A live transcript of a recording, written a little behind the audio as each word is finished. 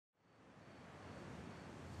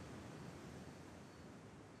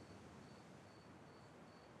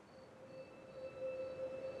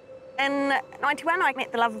In '91, I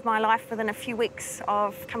met the love of my life within a few weeks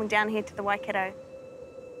of coming down here to the Waikato.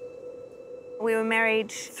 We were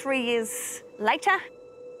married 3 years later.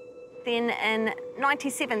 Then in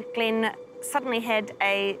 '97, Glenn suddenly had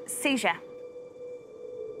a seizure.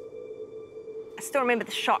 I still remember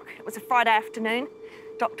the shock. It was a Friday afternoon.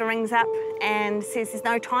 Doctor rings up and says, "There's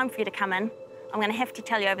no time for you to come in. I'm going to have to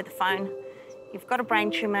tell you over the phone. You've got a brain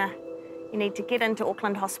tumour. You need to get into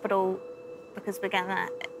Auckland Hospital because we're going to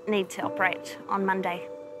need to operate on Monday."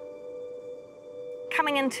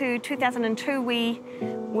 Coming into 2002, we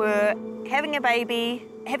were having a baby,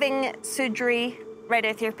 having surgery,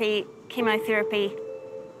 radiotherapy, chemotherapy,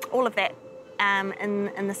 all of that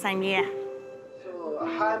in the same year.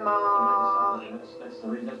 Hi, Ma. That's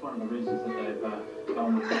one of the reasons that they've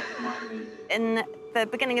gone In the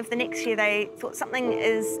beginning of the next year, they thought something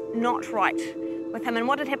is not right with him. And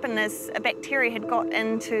what had happened is a bacteria had got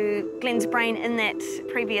into Glenn's brain in that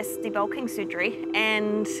previous debulking surgery,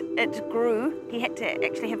 and it grew. He had to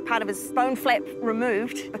actually have part of his bone flap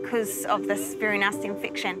removed because of this very nasty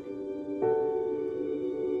infection.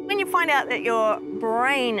 When you find out that your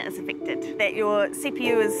brain is affected, that your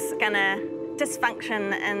CPU is going to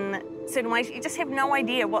dysfunction in certain ways, you just have no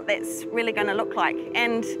idea what that's really going to look like.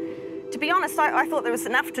 And to be honest, I thought there was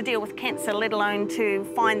enough to deal with cancer, let alone to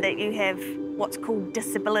find that you have what's called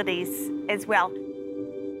disabilities as well.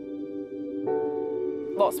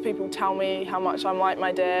 Lots of people tell me how much I'm like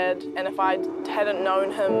my dad, and if I hadn't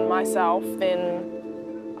known him myself,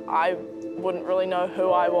 then I wouldn't really know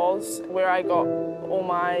who I was, where I got all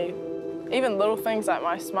my, even little things like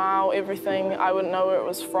my smile, everything, I wouldn't know where it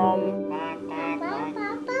was from.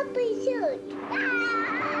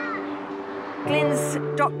 Glenn's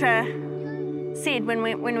doctor said when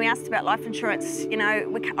we asked about life insurance, you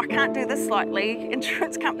know, I can't do this lightly.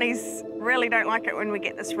 Insurance companies really don't like it when we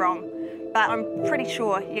get this wrong. But I'm pretty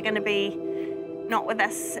sure you're going to be not with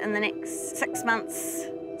us in the next 6 months.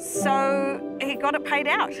 So he got it paid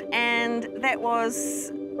out, and that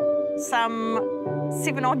was some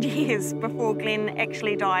 7 odd years before Glenn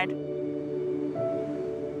actually died.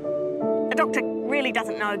 A doctor really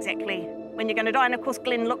doesn't know exactly when you're going to die, and of course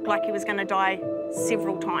Glenn looked like he was going to die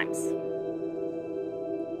several times.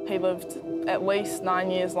 He lived at least 9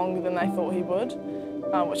 years longer than they thought he would,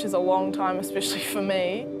 which is a long time, especially for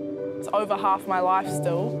me. It's over half my life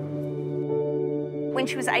still. When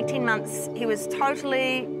she was 18 months, he was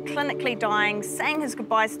totally clinically dying, saying his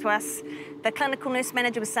goodbyes to us. The clinical nurse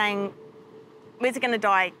manager was saying, "Where's he going to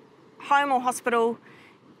die? Home or hospital?"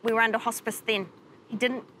 We were under hospice then. He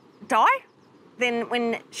didn't die. Then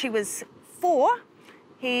when she was 4,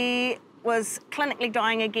 he was clinically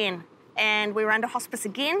dying again, and we were under hospice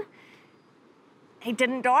again. He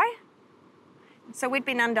didn't die. So we'd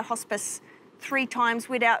been under hospice 3 times.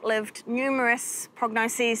 We'd outlived numerous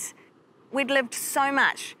prognoses. We'd lived so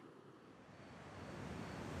much.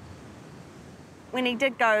 When he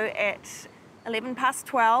did go at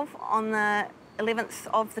 12 on the 11th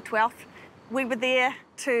of the 12th, we were there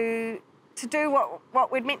to do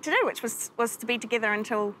what we'd meant to do, which was to be together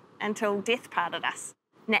until death parted us,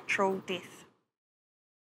 natural death.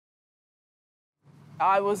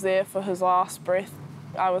 I was there for his last breath.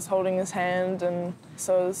 I was holding his hand, and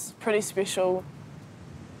so it was pretty special.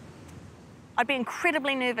 I'd be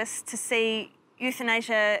incredibly nervous to see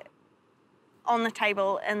euthanasia on the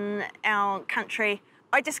table in our country.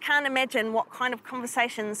 I just can't imagine what kind of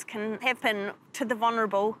conversations can happen to the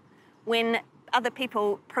vulnerable when other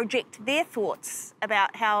people project their thoughts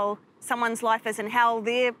about how someone's life is and how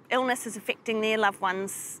their illness is affecting their loved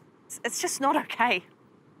ones. It's just not okay.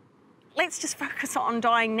 Let's just focus on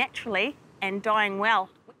dying naturally and dying well.